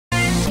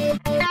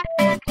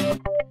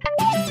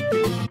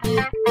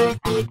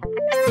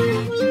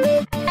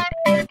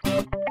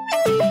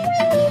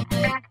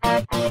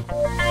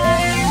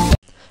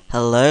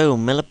Hello,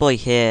 Millerboy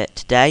here.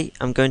 Today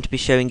I'm going to be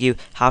showing you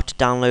how to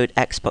download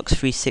Xbox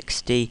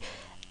 360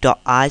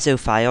 .iso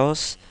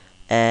files.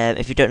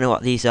 If you don't know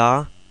what these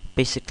are,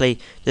 basically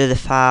they're the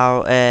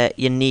file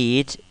you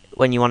need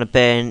when you want to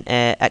burn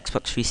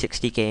Xbox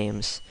 360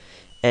 games.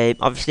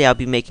 Obviously I'll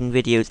be making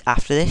videos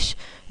after this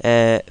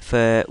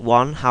for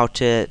one, how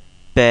to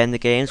burn the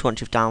games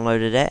once you've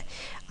downloaded it,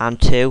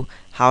 and two,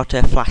 how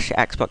to flash your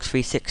Xbox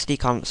 360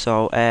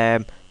 console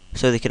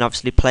so they can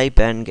obviously play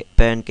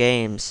burn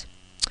games.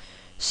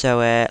 So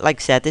like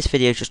I said, this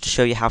video is just to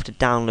show you how to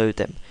download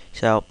them.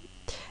 So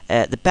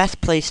the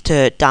best place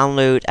to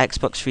download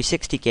Xbox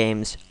 360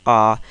 games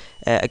are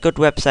a good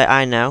website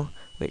I know,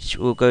 which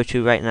we'll go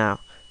to right now.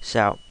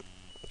 So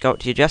go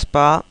to your address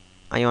bar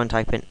and you want to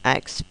type in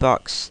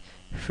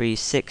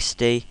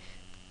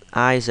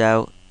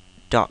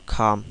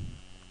xbox360iso.com,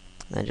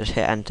 then just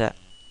hit enter.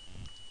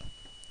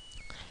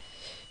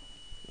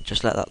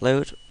 Just let that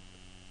load.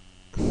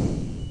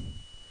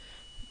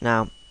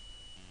 Now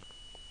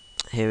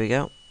here we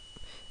go.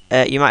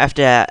 You might have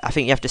to, I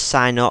think you have to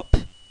sign up,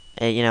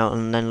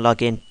 and then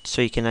log in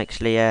so you can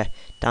actually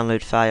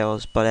download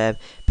files. But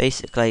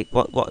basically,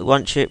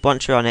 once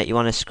you're on it, you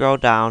want to scroll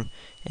down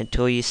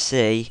until you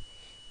see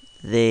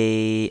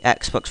the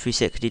Xbox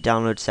 360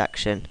 download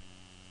section.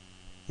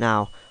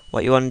 Now,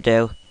 what you want to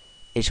do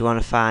is you want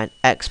to find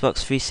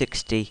Xbox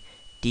 360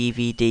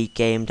 DVD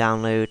game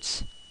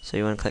downloads. So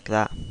you want to click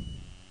that.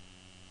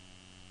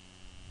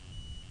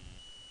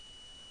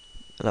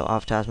 A little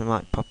advertisement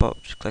might pop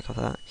up, just click off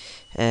that,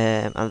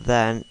 and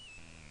then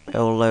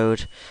it'll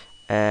load.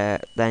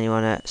 Then you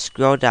want to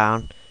scroll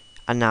down,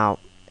 and now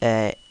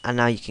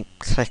you can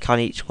click on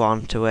each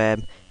one to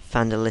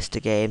find a list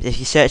of games. If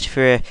you search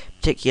for a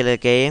particular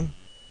game,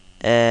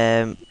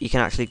 you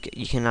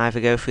can either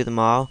go through them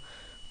all,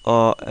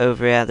 or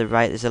over here at the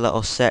right there's a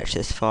little search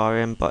this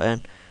forum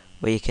button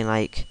where you can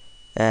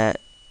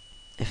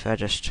if I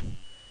just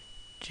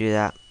do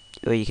that,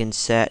 where you can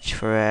search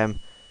for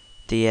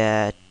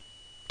the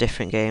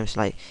different games.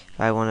 Like if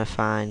I want to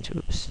find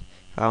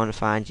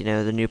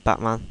the new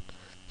Batman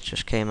that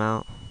just came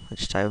out, I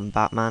just type in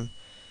Batman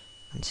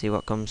and see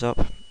what comes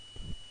up,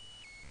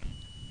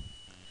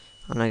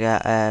 and I'll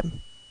get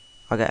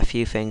a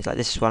few things. Like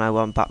this is one I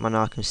want, Batman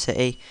Arkham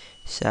City,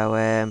 so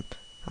I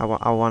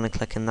want to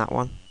click in that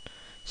one.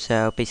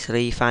 So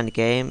basically you find a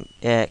game,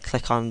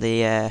 click on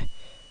the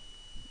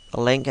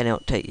link, and it'll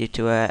take you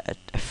to a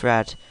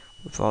thread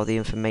with all the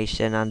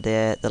information and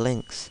the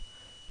links.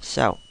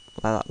 So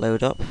let that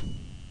load up.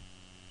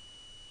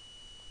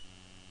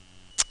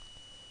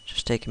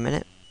 Just take a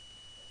minute.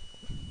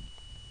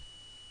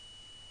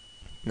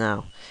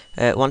 Now,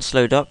 once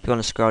load up, you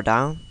want to scroll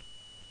down,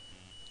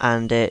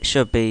 and it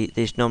should be,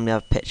 these normally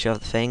have a picture of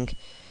the thing,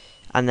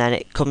 and then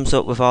it comes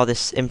up with all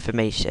this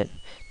information.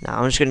 Now,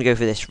 I'm just going to go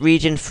through this.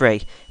 Region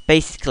 3.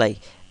 Basically,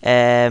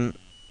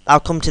 I'll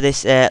come to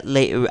this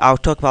later. I'll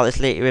talk about this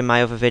later in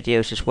my other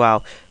videos as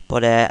well.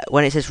 But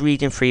when it says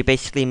Region 3,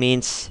 basically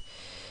means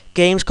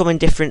games come in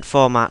different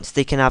formats.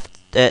 They can have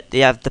they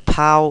have the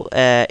PAL.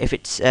 If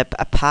it's a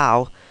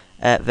PAL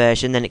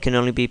version, then it can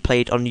only be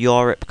played on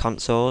Europe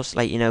consoles,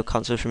 like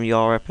consoles from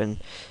Europe and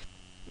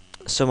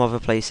some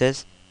other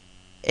places.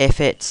 If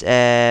it's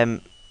I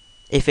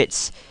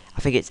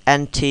think it's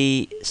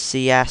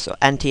NTCS or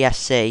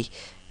NTSC,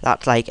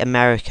 that's like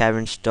America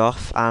and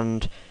stuff.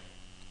 And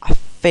I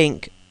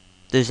think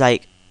there's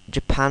like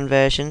Japan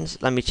versions.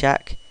 Let me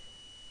check.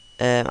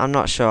 I'm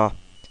not sure.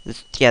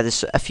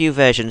 There's a few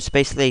versions.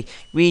 Basically,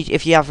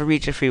 if you have a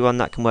Region 3 one,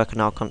 that can work on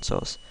all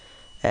consoles.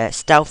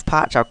 Stealth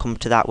patch, I'll come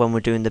to that when we're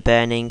doing the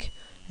burning.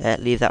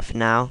 Leave that for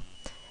now.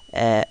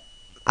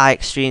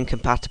 iExtreme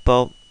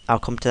compatible, I'll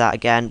come to that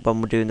again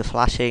when we're doing the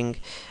flashing.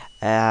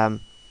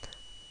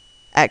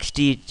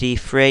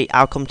 XDD3,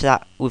 I'll come to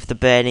that with the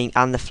burning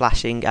and the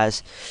flashing,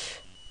 as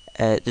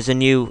there's a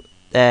new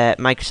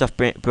Microsoft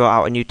brought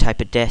out a new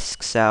type of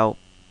disc. So,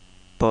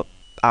 but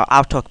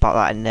I'll talk about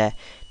that in the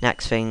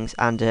next things.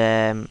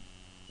 And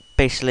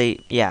basically,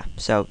 yeah,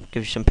 so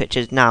give you some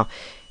pictures. Now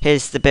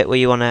here's the bit where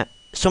you want to,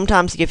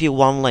 sometimes they give you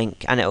one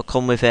link and it'll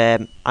come with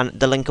and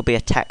the link will be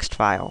a text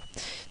file,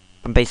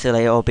 and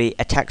basically it'll be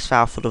a text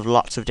file full of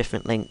lots of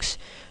different links,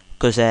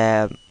 because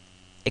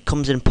it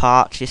comes in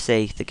parts, you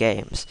see, the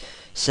games.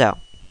 So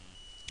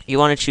you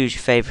want to choose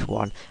your favourite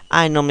one.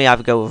 I normally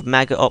either go with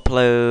Mega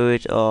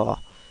Upload or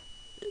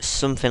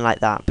something like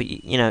that, but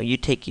you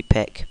take your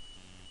pick.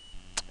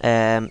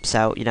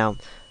 So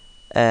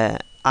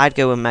I'd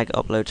go with Mega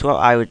Upload. So what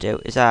I would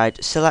do is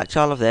I'd select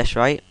all of this,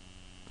 right,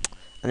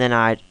 and then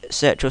I'd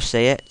search or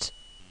see it,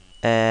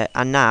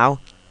 and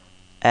now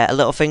a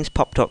little thing's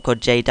popped up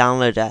called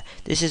JDownloader.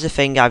 This is a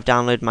thing I've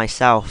downloaded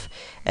myself.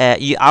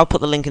 I'll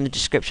put the link in the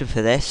description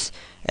for this.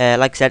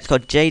 Like I said, it's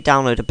called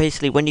JDownloader.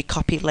 Basically, when you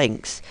copy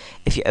links,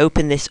 if you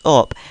open this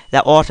up,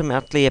 they're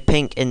automatically a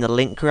ping in the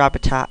link grabber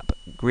tab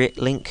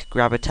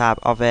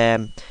of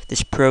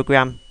this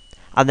program,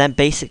 and then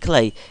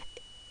basically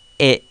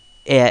it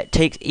it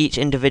takes each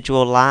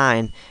individual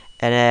line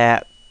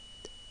and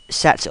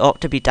sets it up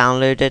to be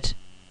downloaded.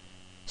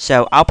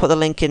 So I'll put the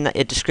link in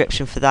the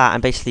description for that,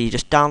 and basically you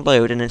just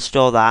download and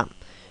install that,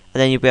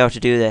 and then you'll be able to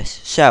do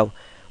this. So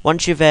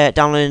once you've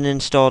downloaded and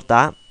installed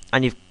that,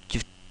 and you've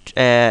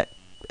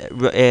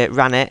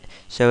ran it,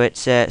 so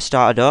it's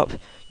started up,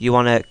 you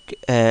want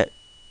to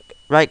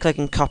right click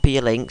and copy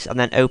your links, and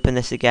then open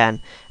this again,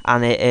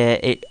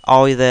 and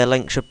all the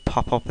links should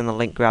pop up in the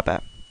link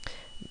grabber.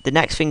 The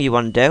next thing you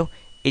want to do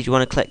is you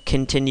want to click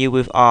continue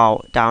with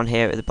all down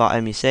here at the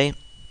bottom. You see,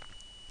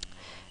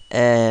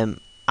 I'm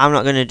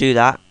not going to do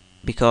that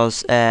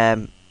because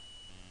I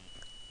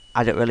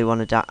don't really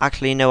want to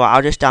actually, you know what,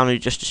 I'll just download it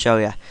just to show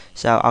you.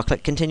 So I'll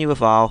click continue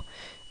with all,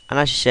 and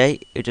as you see,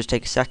 it'll just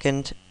take a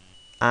second,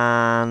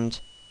 and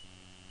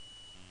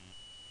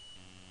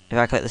if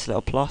I click this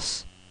little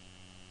plus,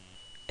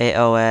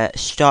 it'll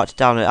start to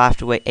download. I have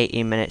to wait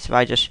 18 minutes.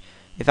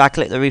 If I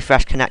click the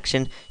refresh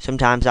connection,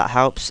 sometimes that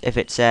helps if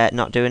it's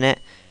not doing it.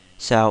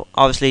 So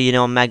obviously, you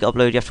know, on Mega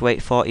Upload you have to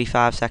wait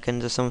 45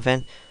 seconds or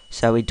something.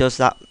 So he does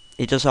that.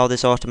 He does all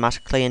this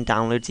automatically and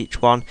downloads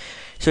each one.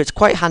 So it's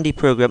quite a handy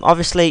program.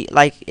 Obviously,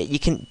 like, you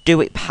can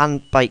do it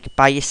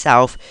by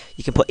yourself.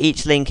 You can put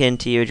each link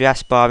into your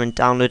address bar and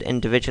download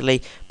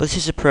individually. But this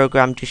is a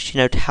program just,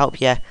 to help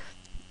you,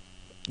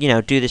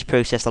 do this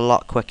process a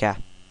lot quicker.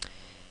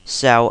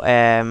 So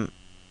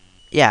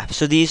yeah,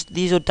 so these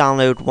will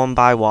download one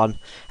by one,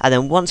 and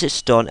then once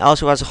it's done, it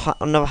also has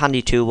another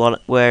handy tool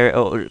where it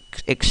will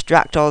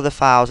extract all the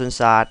files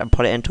inside and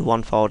put it into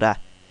one folder.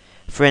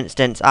 For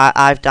instance,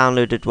 I've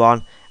downloaded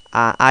one,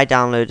 I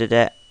downloaded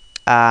it,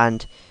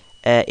 and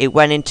it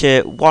went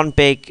into one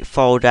big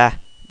folder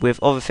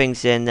with other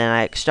things in, then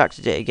I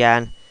extracted it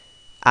again,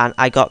 and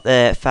I got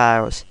the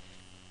files.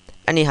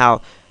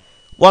 Anyhow,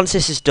 once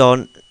this is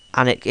done,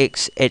 and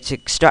it's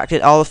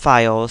extracted all the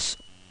files,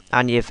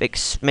 and you've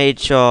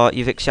made sure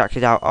you've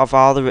extracted out of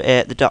all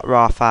the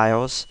 .raw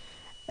files,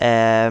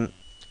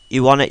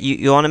 you want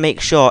to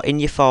make sure in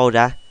your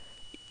folder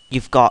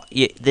you've got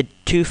the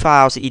two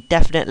files that you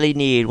definitely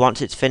need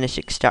once it's finished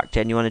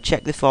extracting. You want to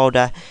check the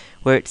folder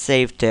where it's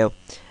saved to,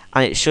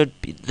 and it should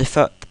be the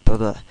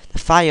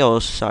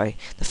files. Sorry,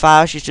 the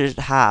files you should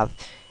have,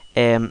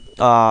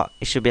 or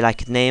it should be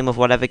like the name of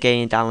whatever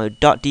game you download,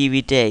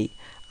 .dvd,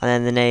 and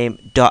then the name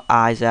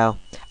 .iso.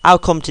 I'll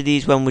come to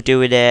these when we're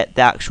doing the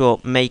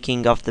actual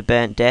making of the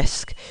burnt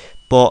disk,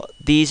 but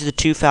these are the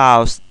two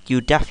files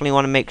you definitely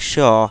want to make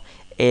sure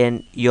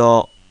in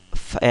your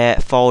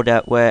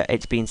folder where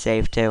it's been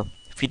saved to.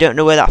 If you don't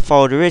know where that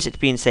folder is it's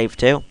been saved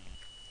to,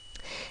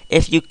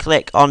 if you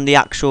click on the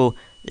actual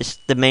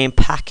the main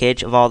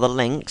package of all the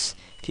links,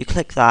 if you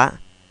click that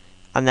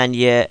and then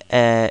you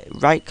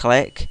right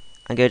click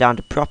and go down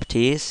to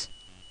properties,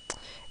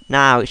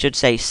 now it should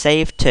say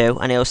save to,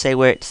 and it'll say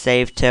where it's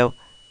saved to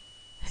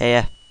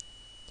here.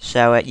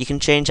 So you can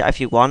change that if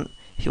you want.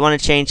 If you want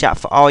to change that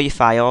for all your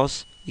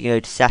files, you can go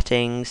to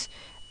settings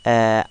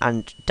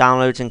and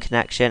downloads and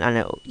connection,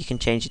 and you can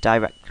change the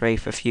directory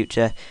for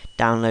future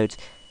downloads.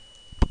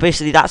 But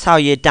basically that's how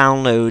you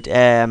download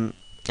an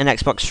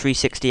Xbox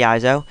 360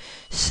 ISO.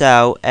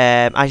 So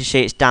as you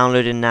see, it's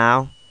downloading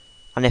now,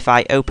 and if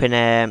I open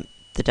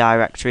the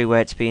directory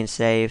where it's being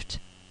saved,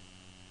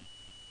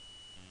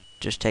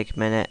 just take a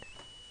minute,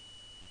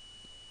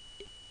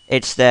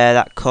 it's there,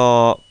 that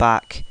core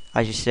back,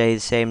 as you say, the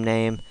same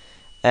name.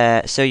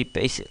 So you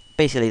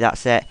basically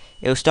that's it.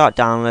 It'll start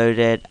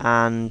downloaded,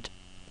 and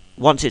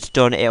once it's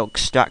done, it'll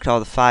extract all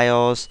the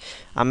files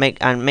and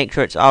make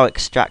sure it's all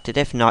extracted.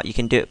 If not, you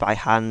can do it by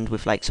hand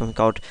with like something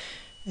called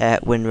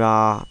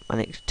WinRAR,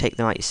 and take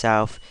them out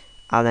yourself.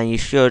 And then you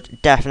should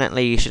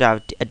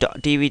have a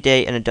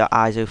 .dvd and a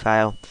 .iso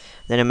file.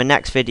 Then in my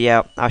next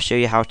video, I'll show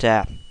you how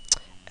to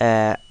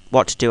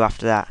what to do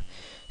after that.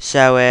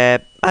 So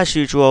as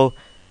usual,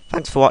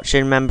 thanks for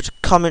watching. Remember to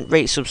comment,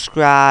 rate,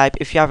 subscribe.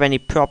 If you have any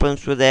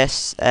problems with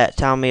this,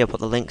 tell me. I'll put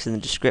the links in the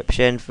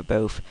description for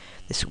both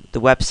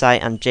the website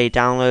and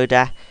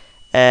JDownloader.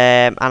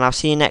 And I'll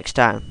see you next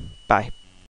time. Bye.